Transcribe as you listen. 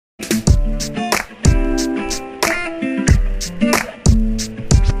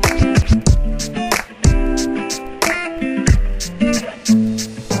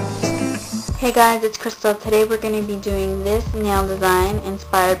guys, it's Crystal. Today we're going to be doing this nail design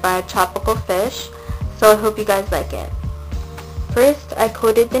inspired by a tropical fish, so I hope you guys like it. First, I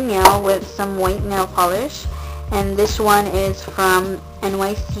coated the nail with some white nail polish, and this one is from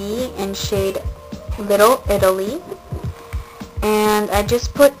NYC in shade Little Italy. And I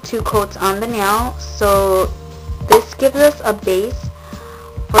just put 2 coats on the nail, so this gives us a base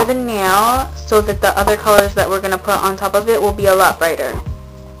for the nail so that the other colors that we're going to put on top of it will be a lot brighter.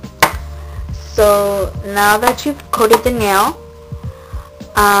 So now that you've coated the nail,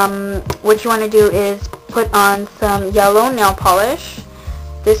 what you want to do is put on some yellow nail polish.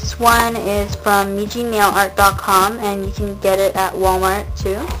 This one is from MigiNailArt.com, and you can get it at Walmart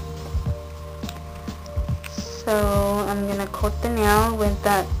too. So I'm going to coat the nail with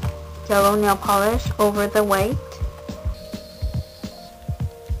that yellow nail polish over the white.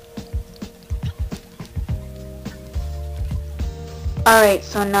 Alright,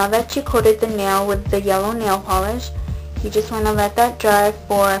 so now that you coated the nail with the yellow nail polish, you just want to let that dry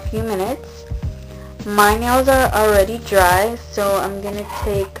for a few minutes. My nails are already dry, so I'm going to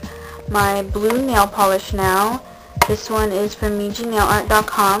take my blue nail polish now. This one is from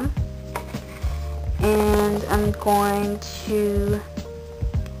MigiNailArt.com. And I'm going to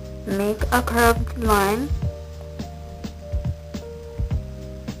make a curved line,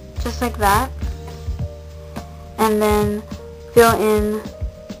 just like that, and then fill in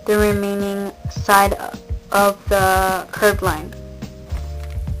the remaining side of the curved line.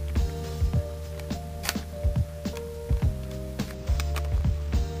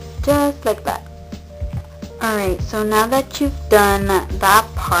 Just like that. Alright, so now that you've done that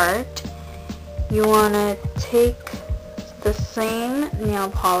part, you want to take the same nail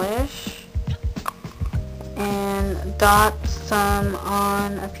polish and dot some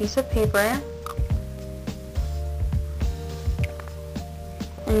on a piece of paper.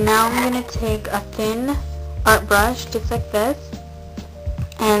 And now I'm going to take a thin art brush just like this,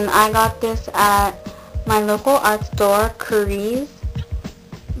 and I got this at my local art store, KrystleRos,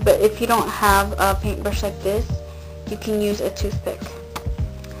 but if you don't have a paintbrush like this, you can use a toothpick.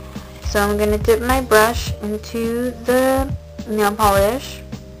 So I'm going to dip my brush into the nail polish,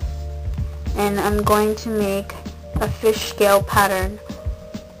 and I'm going to make a fish scale pattern.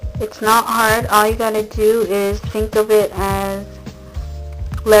 It's not hard. All you gotta do is think of it as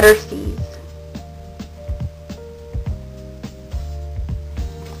letter C's.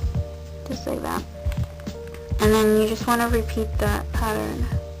 Just like that. And then you just want to repeat that pattern.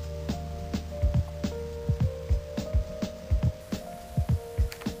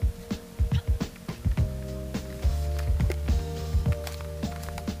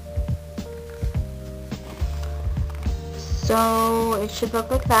 So it should look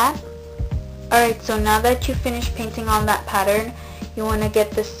like that. Alright, so now that you finished painting on that pattern, you want to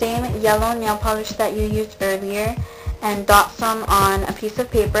get the same yellow nail polish that you used earlier and dot some on a piece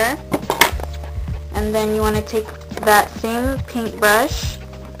of paper. And then you want to take that same paintbrush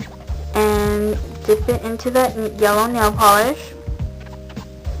and dip it into that yellow nail polish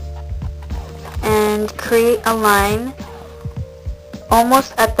and create a line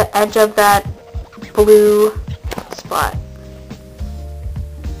almost at the edge of that blue spot.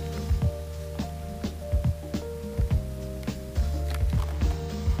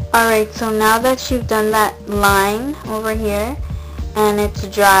 Alright, so now that you've done that line over here and it's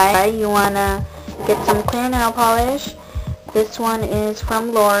dry, you want to get some clear nail polish. This one is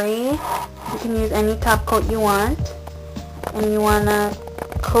from Lori. You can use any top coat you want. And you want to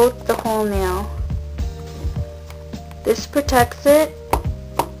coat the whole nail. This protects it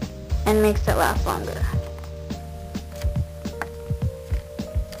and makes it last longer.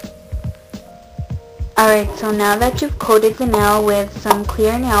 Alright, so now that you've coated the nail with some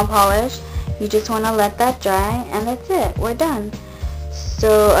clear nail polish, you just want to let that dry, and that's it. We're done.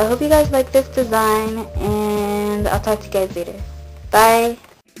 So I hope you guys like this design, and I'll talk to you guys later. Bye!